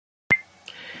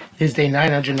Is day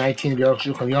 919 of the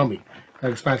Yochel Shulchan Yomi.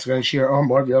 Our sponsor going to share or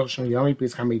more of the Yochel Shulchan Yomi.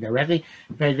 Please come me directly.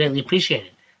 Very greatly appreciated.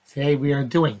 Today we are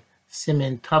doing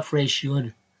Siman Taf Reish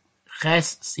Yud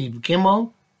Ches Siv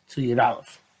Gimel to Yud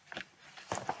Aleph.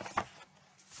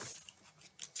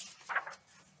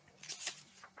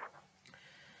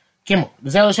 Gimel.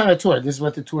 This is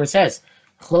what the Torah says.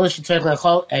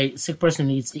 A sick person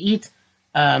needs to eat.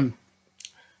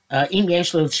 If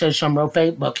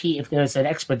there's an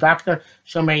expert doctor,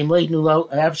 it's possible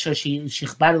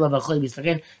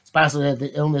that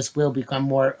the illness will become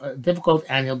more difficult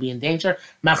and he'll be in danger.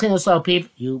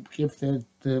 You give the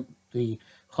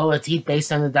chola to eat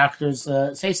based on the doctor's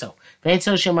say so.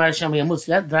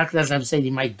 That doctor doesn't have to say he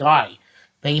might die.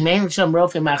 If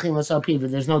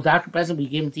there's no doctor present, we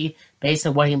give him to eat based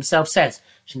on what he himself says.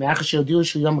 Once we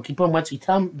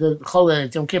tell him the chola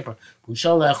it's Yom Kippur,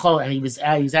 and he was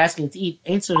asking to eat,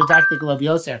 ain't so the doctor of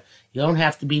Yoser. You don't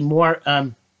have to be more.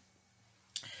 You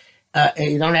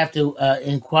don't have to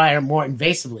inquire more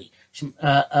invasively.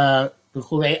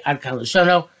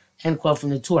 End quote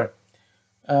from the Torah.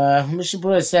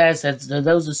 Mishnah says that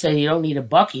those who say you don't need a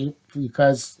bucky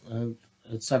because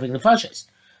it's something the fushes.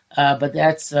 But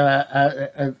that's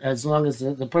as long as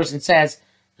the person says,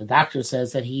 the doctor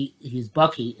says that he's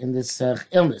bucky in this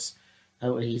illness. He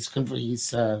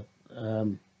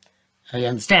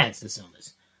understands this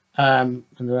illness. And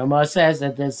the Ramah says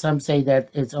that there's some say that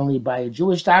it's only by a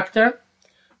Jewish doctor,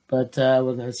 but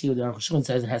we're going to see what the Aruch Shulchan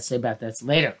says. It has to say about that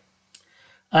later.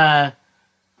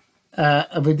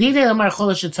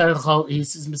 He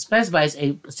specifies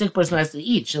a sick person has to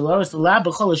eat.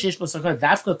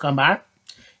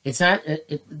 It's not.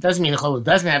 It doesn't mean a chola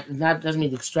doesn't have. It doesn't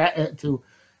mean to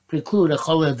preclude a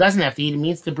chola doesn't have to eat. It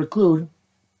means to preclude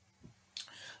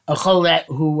a chola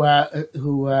who has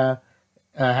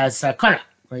sakana.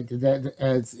 Right.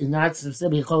 It's not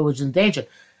specifically a chola which is in danger.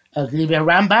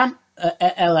 Rambam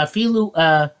elafilu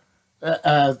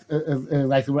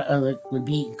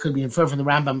could be inferred from the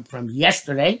Rambam from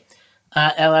yesterday.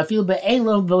 Elafilu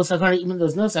be'elo bo sakana even though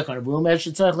there's no sakana. V'omer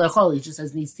shetzarich le'chol. He just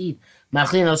says needs to eat.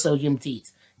 Machlin also him to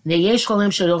eat. There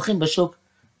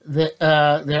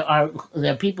are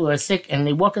people who are sick and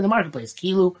they walk in the marketplace. With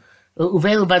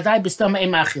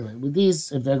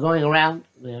these, if they're going around,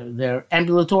 they're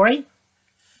ambulatory.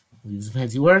 We use a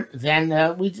fancy word.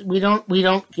 Then we don't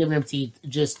give them to eat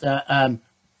just without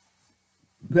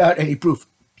any proof.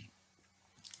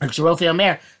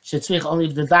 Only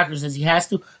if the doctor says he has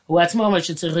to.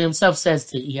 Himself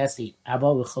says he has to eat.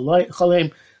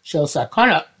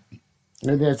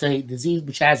 There's a disease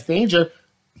which has danger,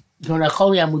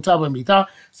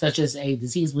 such as a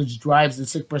disease which drives the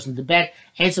sick person to bed.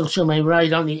 You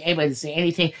don't need anybody to say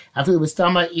anything. I feel with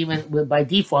stomach, even by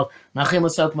default, you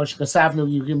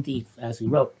give him to eat, as he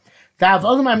wrote.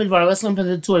 Listen to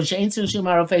the Torah.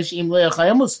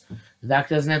 The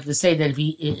doctor doesn't have to say that if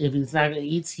he's not going to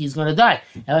eat, he's going to die.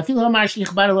 He's going to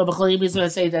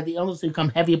say that the illness will become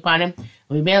heavy upon him,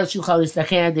 and therefore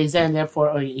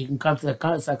he can come to the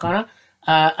sakana.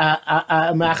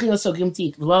 Even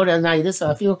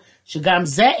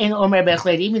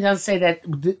doesn't say that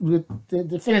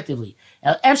definitively.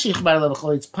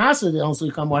 It's possible the illness will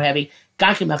become more heavy.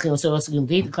 It's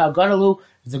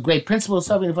a great principle.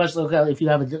 If you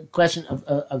have a question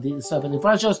of the stuff in the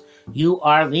Farshos, you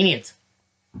are lenient.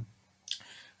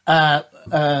 Also,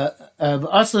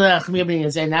 the Chumir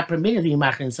is not permitted to be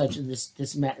machir in such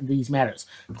these matters.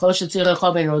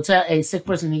 A sick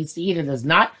person needs to eat and does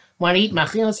not want to eat.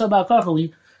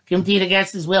 We give him to eat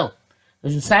against his will.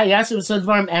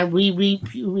 And we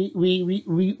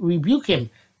rebuke him.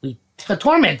 We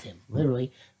torment him,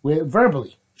 literally,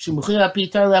 verbally.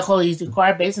 He's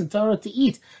required based on Torah to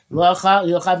eat.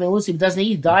 If he doesn't eat,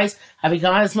 he dies. Having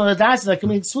come out of smell of dies, it's like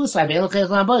committing suicide. There's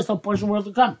no portion world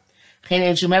to come.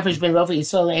 There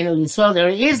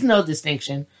is no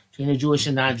distinction between a Jewish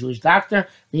and non-Jewish doctor.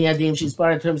 She's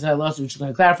part of terms of laws, which is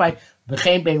going to clarify.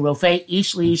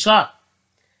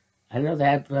 I know they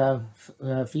had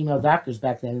female doctors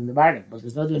back then in the Bardic, but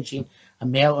there's no difference between a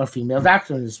male or female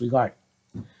doctor in this regard.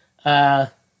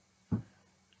 This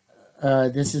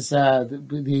is the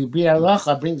Biur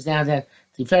Halacha brings down that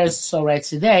the Pharisee writes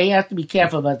today. You have to be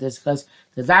careful about this because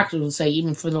the doctor will say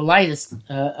even for the lightest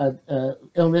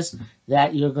illness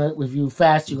that you're going if you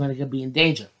fast you're going to be in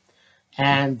danger,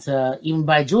 and even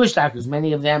by Jewish doctors,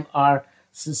 many of them are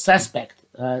suspect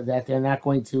that they're not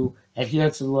going to adhere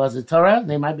to the laws of Torah.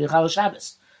 They might be Chal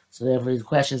Shabbos, so therefore the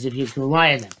question is if you can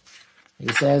rely on them. He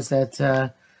says that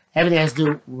everything has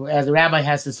to do, as the rabbi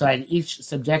has to decide in each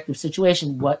subjective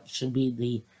situation what should be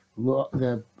the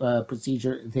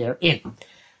procedure therein.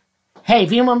 Hey,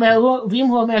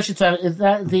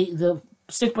 the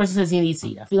sick person says he needs to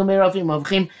eat. I feel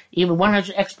even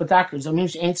 100 expert doctors. I mean,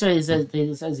 answer is that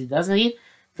he says he doesn't eat,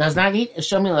 does not eat.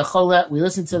 We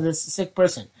listen to this sick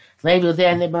person.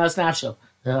 The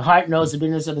heart knows the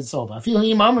bitterness of its soul. I feel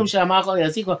even they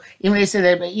say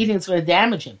that eating is going to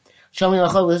damage him.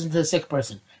 Listen to the sick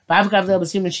person.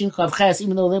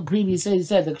 Even though the previous he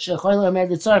said the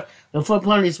 4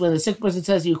 penalties when the sick person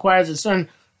says he requires a certain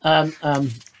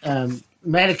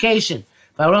medication.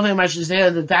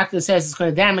 The doctor says it's going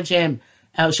to damage him.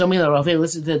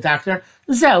 Listen to the doctor.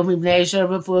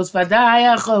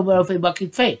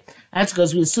 That's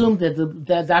because we assume that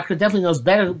the doctor definitely knows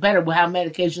better how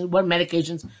what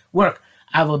medications work.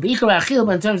 But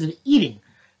in terms of eating,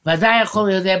 so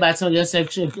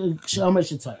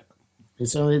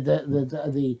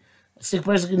the sick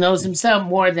person knows himself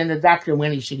more than the doctor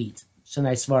when he should eat. It's a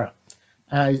nice svara.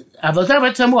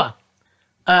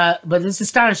 But it's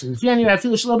astonishing. If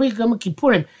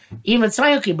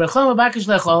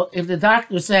the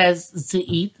doctor says to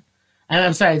eat,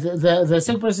 I'm sorry, the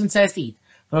sick person says to eat.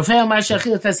 And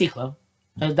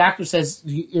the doctor says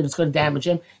it's going to damage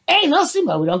him. Hey, no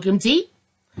sima, we don't give him to eat.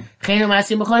 It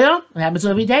happens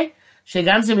every day. This is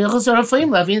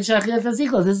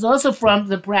also from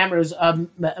the parameters of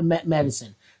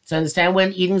medicine to understand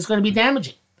when eating is going to be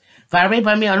damaging. I see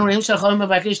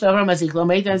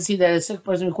that a sick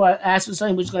person asks for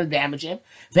something which is going to damage him.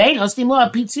 You don't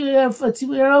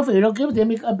give it to him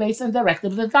based on the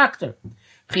directive of the doctor.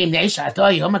 This is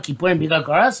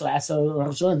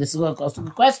what goes to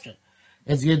the question.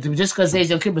 Just because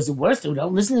Yom Kippur is the worst, we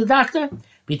don't listen to the doctor.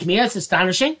 It's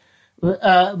astonishing. The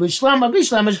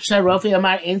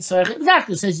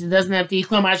doctor says he doesn't have to eat. He's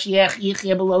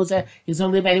going to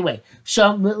live anyway. We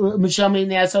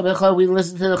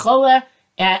listen to the chola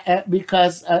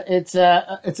because it's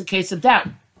a case of doubt.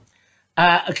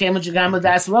 Because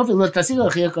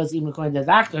even according to the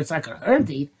doctor, it's not going to hurt him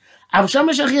to eat.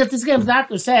 The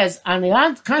doctor says, on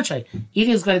the contrary,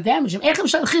 eating is going to damage him. Even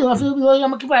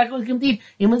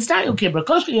it's not Yom Kippur.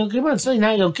 It's really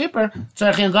not Yom Kippur.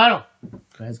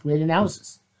 That's great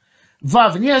analysis. The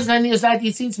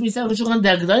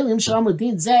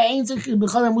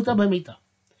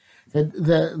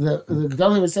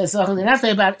Gedolim says something not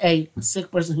about a sick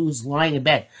person who's lying in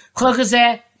bed.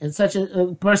 And such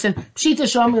a person, obviously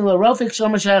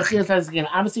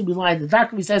we lie. The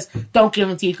doctor says, don't give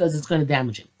him tea because it's going to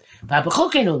damage him.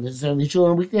 This is only true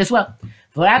on weekday as well.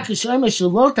 Only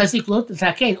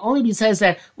he says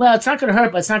that, well, it's not going to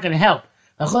hurt, but it's not going to help.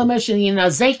 And the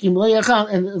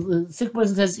sick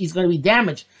person says he's going to be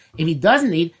damaged if he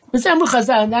doesn't eat. In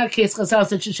that case, Chazal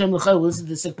said, will listen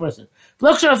to the sick person.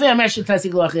 Not when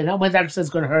the doctor says it's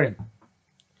going to hurt him.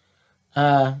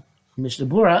 Mishnah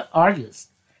Bura argues.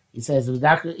 He says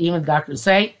even doctors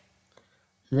say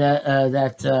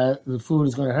that the food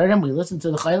is going to hurt him. We listen to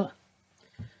the chayla.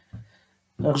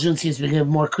 Arjun seems to give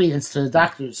more credence to the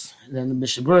doctors than the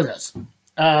Mishnah Bura does.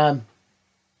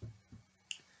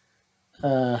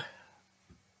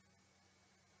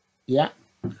 Yeah,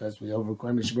 because we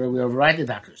override Mishnah Bura, we override the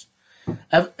doctors.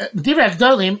 Divrei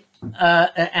Gedolim,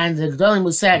 and the Gedolim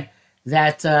was said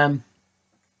that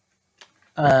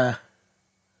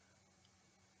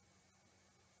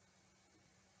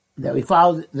that we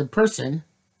follow the person,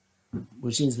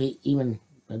 which seems to be even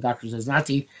the doctor says not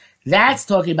to eat. That's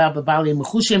talking about Babali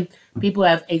Mechushim, people who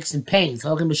have aches and pains.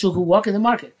 Who walk in the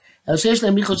market.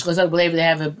 They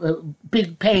have a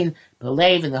big pain,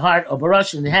 believe in the heart, or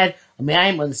barosh in the head, or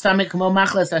the stomach,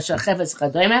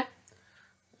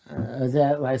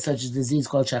 such a disease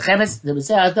called shacheves.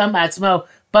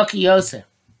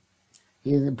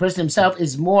 The person himself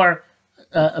is more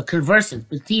conversant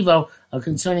with Tivo,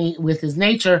 concerning with his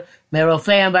nature, than a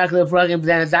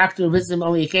doctor who visits him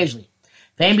only occasionally.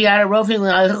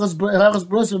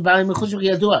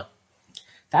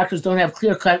 Doctors don't have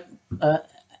clear-cut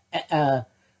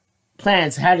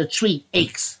plans how to treat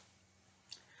aches.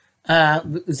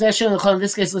 In this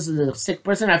case, listen to the sick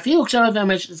person. I feel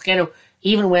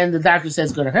even when the doctor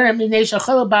says it's going to hurt him, because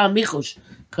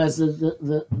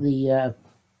the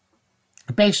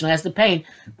patient has the pain.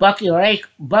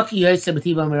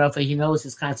 He knows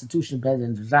his constitution better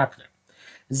than the doctor.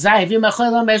 The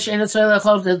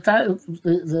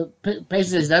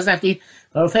patient says he doesn't have to eat.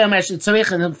 And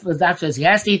the doctor says he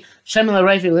has to eat.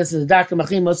 Listens to the doctor,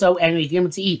 and we give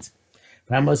him to eat.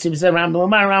 Rama adds,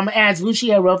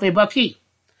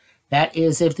 that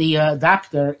is, if the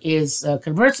doctor is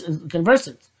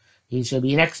conversant, he should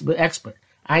be an expert.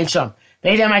 Ein Shom.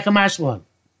 He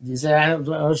says, I'm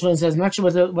not sure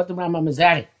what the Rambam is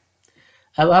adding.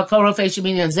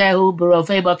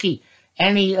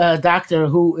 any doctor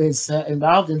who is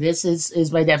involved in this is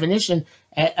by definition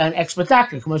an expert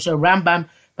doctor. Commercial Rambam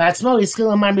Batzmo is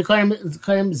skill man becoming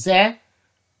zeh.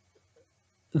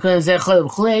 Because so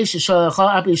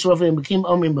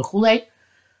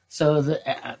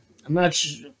I'm not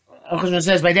sure. Ochshon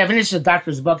says by definition the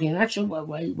doctor is bucking. I'm not sure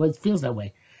why it feels that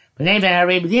way. But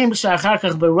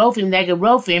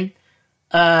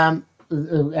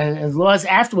and laws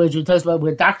afterwards, we talk about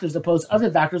where doctors oppose other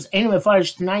doctors. Anyway,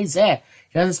 farish tnai zeh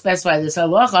doesn't specify this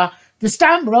halacha. The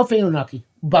stam rofi unaki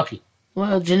bucky.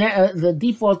 Well, the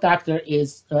default doctor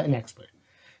is an expert.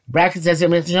 Bracket says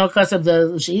because of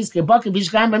the sheizke bucky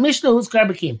bishgam by Mishnah who's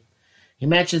karbakim. He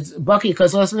mentions bucky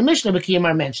because also the Mishnah bakim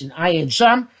are mentioned. Ayin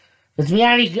sham. The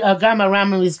Tmiani Gama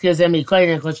Ramam is Kazemi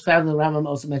Koyin, and Kosh the Ramam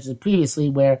also mentioned previously,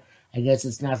 where I guess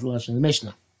it's not the Lashon of the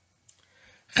Mishnah.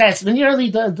 Ches, when you're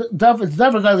early, okay,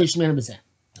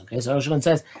 so Rosh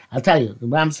says, I'll tell you, the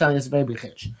Ram's telling us a very big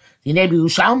chiddush. The Nebi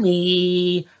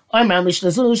Ushalmi, Omer Mishnah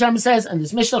Zul Ushalmi says, and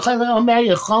this Mishnah Omer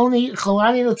Yecholani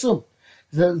Cholani Lutzum.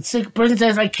 The sick person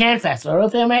says, I can't fast. Or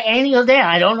if Omer any other day,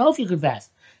 I don't know if you can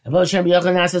fast. If Oshem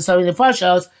Yochanan says something in the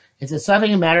Fashos, it's a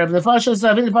something a matter of the Fashos,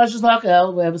 something the Fashos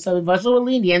Lakel, we have something Fashos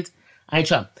lenient. I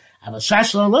chum. Our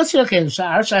Shas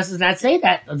does not say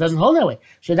that. It doesn't hold that way.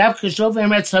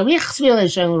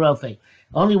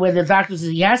 Only when the doctor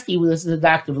says yes, he will listen to the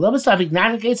doctor.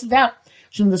 Not in case of doubt.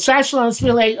 The Shas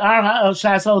our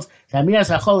Shas holds that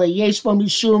Miras Hachole Yeshbo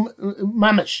Mishum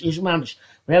Mamish Yesh Mamish.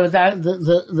 Whatever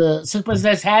the sick person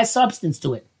says has substance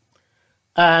to it.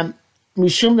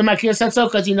 Mishum the Makir said so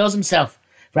because he knows himself.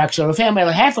 Only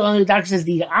the doctor says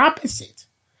the opposite.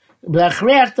 In that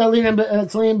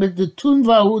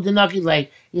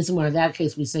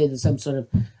case, we say there's some sort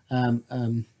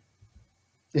of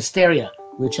hysteria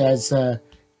which has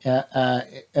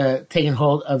taken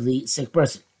hold of the sick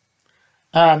person.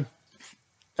 He's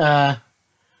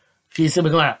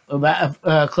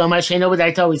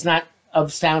not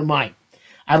of sound mind.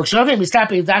 We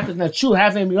stop if the doctor's not true.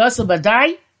 Have him also but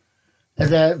die.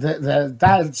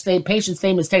 The patient's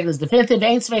name is taken as definitive.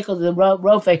 Ain't svekel the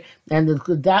rofe, and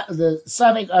the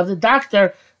suffix of the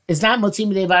doctor is not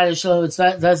motzim b'dei shalom. It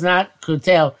does not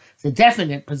curtail the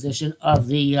definite position of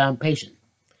the patient.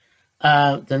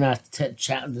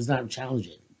 Does not challenge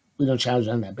it. We don't challenge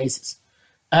it on that basis.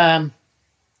 Sham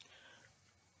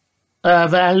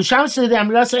said that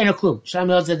Amrasa ain't a clue. Sham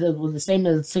knows that the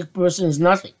statement of the sick person is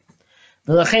nothing.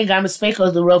 The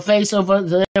rofe, so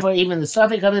therefore even the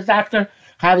suffix of the doctor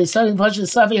have a certain function, the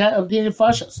suffix of the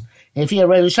nefashos. If he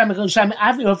already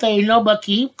avi rofe no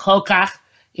baki kolkach,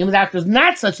 even the doctor is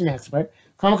not such an expert.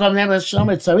 When he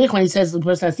says the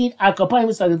person has need, at the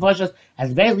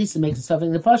very least it makes a suffix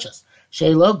in the nefashos.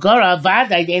 Shelo gora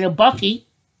vaday dena baki.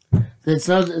 There's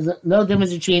no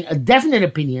difference between a definite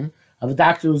opinion of a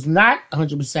doctor who's not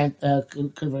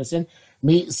 100% conversant.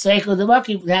 Me seiko the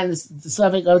baki, and the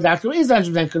suffix of the doctor is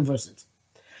 100% conversant.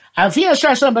 I feel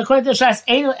Shashlam, but according to Shas,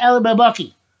 ain't el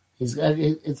baki. It's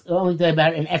only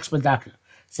about an expert doctor.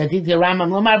 Said the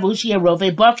Ramam Lomar Vushi a Rove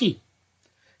Baki.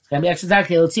 It's gonna be expert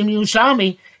doctor. It'll seem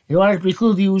Yerushalmi in order to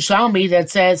preclude the Yerushalmi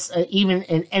that says even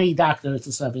in any doctor it's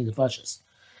a suffix of the Fashas.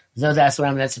 So that's the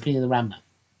Rambam. That's the opinion of the Rambam.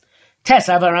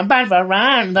 Test of Ramban,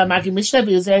 Varan, Vamaki Mishnah,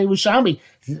 Yerushalmi.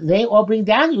 They all bring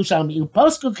down Yerushalmi. You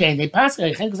post cocaine, they pass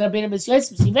it.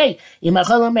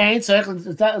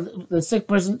 The sick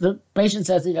person, the patient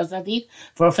says he does not eat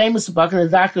for a famous buck, and the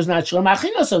doctor is not sure.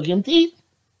 So give him to eat.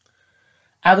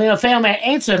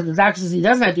 The doctor says he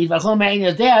does not eat.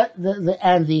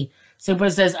 And the sick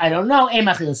person says, I don't know. We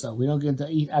don't get him to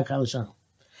eat Akal Shano.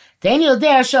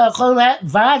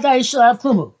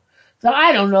 So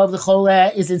I don't know if the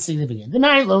chol is insignificant. The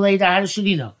man lo leida how should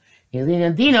he know?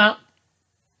 Elina Dina.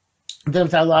 Okay,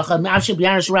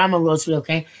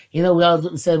 we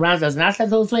all said Ram does not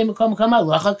have those way come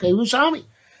halacha k'Yerushalmi.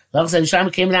 Halacha said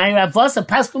Yerushalmi came in Ayir Avosa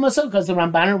Paskum Masuk because the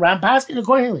Ramban and Ram Paskin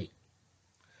accordingly.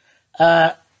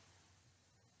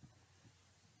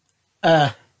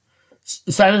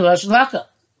 Seven Rosh Laka.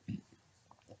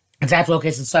 In that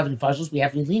case, in 7 Pashas, we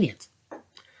have to be lenient.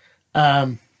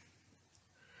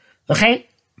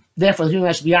 Therefore, the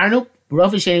human should be Arnu,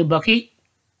 Rofi Sheni Baki.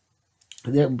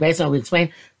 Based on what we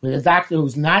explained, with a doctor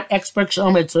who's not expert,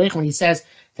 Shomer Tzorich, when he says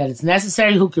that it's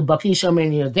necessary, who could Baki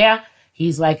Shomer Yodea,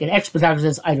 he's like an expert doctor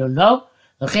says, I don't know.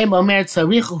 L'chem Omer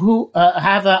Tzorich, who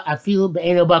hava afilu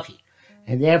be'eno Baki.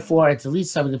 And therefore, it's at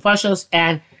least some of the Fashos,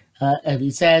 and if he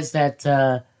says that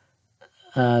the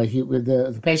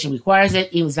patient requires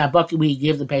it, even if it's not Baki, we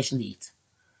give the patient to eat.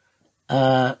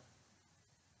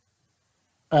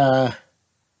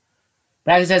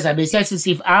 Braga says, I said to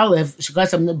Steve Aleph, she got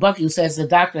some Bucky who says the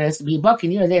doctor has to be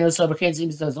Bucky, and they know sober can't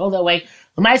seem to all that way.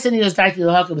 When my son is doctor,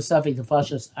 the Huckam is suffering the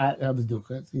Fashas of the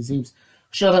Dukkha. He seems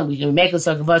sure we can make a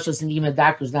suffering Fashas, and even a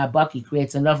doctor is not Bucky,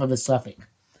 creates enough of a suffix.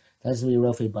 That's be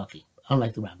Rofi Bucky,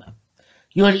 unlike the Rambam.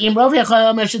 You would eat Rofi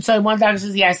Omer should say one doctor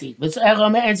says yes, eat. But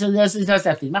Omer and so this does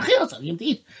have to eat. Machil, so you have to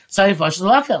eat. Sorry, Fashas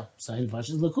Lakel. Sorry,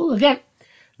 Fashas Lakul again.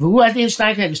 Who I think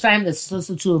Stein that's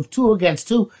listened to of 2 against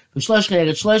 2,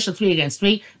 Shlosh 3 against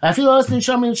 3. I feel also in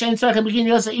Shomim Shein Tzarech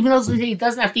begin also even those he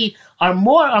doesn't have to eat are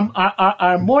more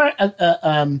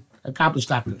accomplished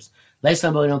doctors. Last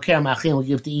time we don't care Machim will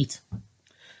give to eat.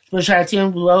 Shlosh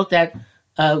Haratim wrote that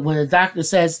when a doctor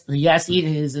says he has to eat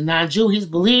and he's a non-Jew, he's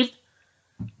believed,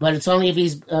 but it's only if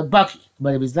he's Bucky.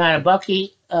 But if he's not a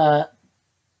Bucky,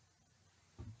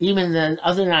 even the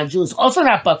other non-Jews also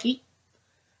not Bucky.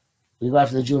 We go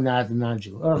after the Jew, not the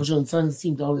non-Jew. Or it doesn't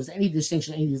seem to hold any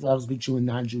distinction, any of these levels between Jew and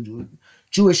non-Jew,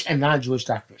 Jewish and non-Jewish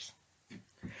doctors.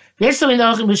 Those who say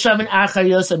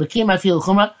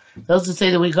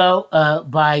that we go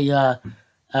by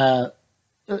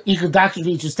equal doctrine for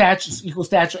equal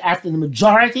stature after the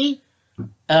majority.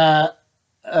 No,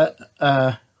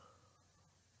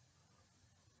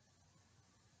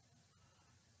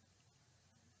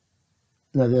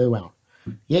 very well.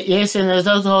 Yes, and there's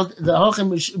those who hold the Hochim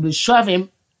B'Shavim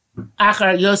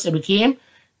Achar Yosef B'Kiyim.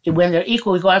 When they're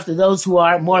equal, we go after those who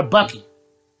are more Bucky.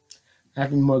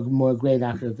 Not more great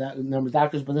doctors, number of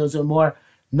doctors, but those who are more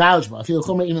knowledgeable. I feel the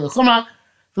Chumrah, even the Chumrah.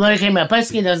 If came out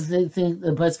Peskin, doesn't think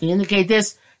the Peskin indicate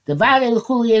this. The Vade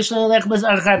L'Kula Yesh L'Echbaz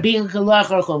Archar Being Kalach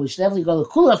Archum. We should definitely go to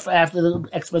Kula after the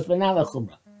experts, but not the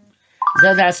Chumrah.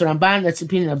 That's the Ramban. That's the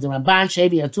opinion of the Ramban.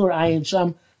 Shevi Atur Ayin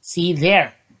Sham. See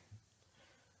there.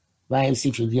 The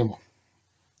Mishnah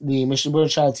Berurah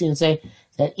Sharatzin say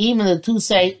that even the two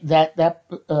say that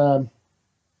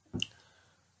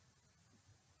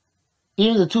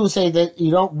even the two say that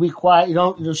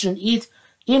you shouldn't eat,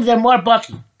 even if they're more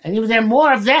Bucky, and even if there are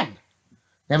more of them.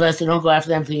 Nevertheless, we don't go after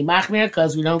them to be machmir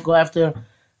because we don't go after.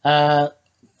 So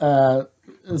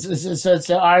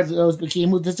there are those Bukim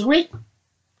who disagree.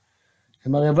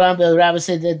 And Magen Avraham ben Rabbi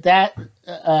said that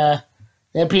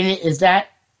their opinion is that.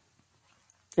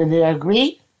 And they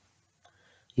agree,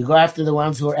 you go after the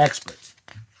ones who are experts.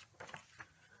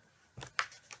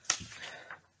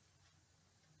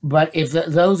 But if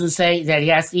those who say that he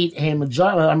has to eat a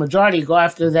majority, you go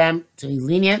after them to be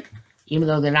lenient, even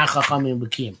though they're not chachamim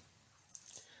b'kim.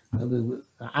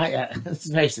 It's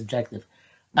very subjective.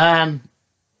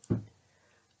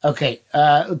 Okay,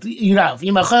 if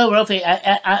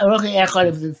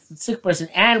the sick person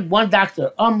and one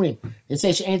doctor, omrim, they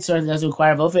say she ain't certain doesn't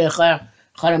require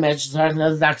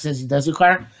another doctor says he does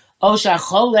require. The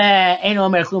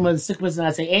sick person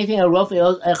not say anything. Or one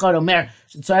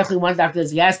doctor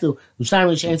says he has to. Do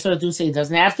say he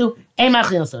doesn't have to.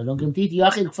 Don't give him teeth.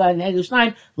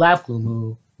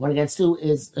 One against 2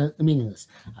 is meaningless.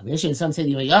 Some say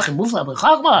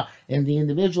and the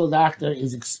individual doctor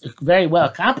is very well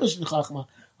accomplished in chachma.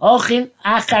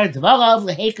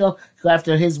 Go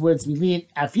after his words be lenient.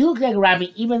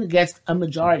 Even against a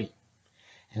majority.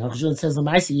 And Rosh says the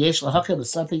Maisi Yesh Lahakab is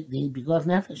something the Bigol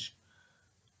Nefesh.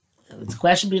 If it's a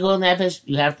question Bigol Nefesh,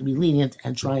 you have to be lenient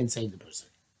and try and save the person.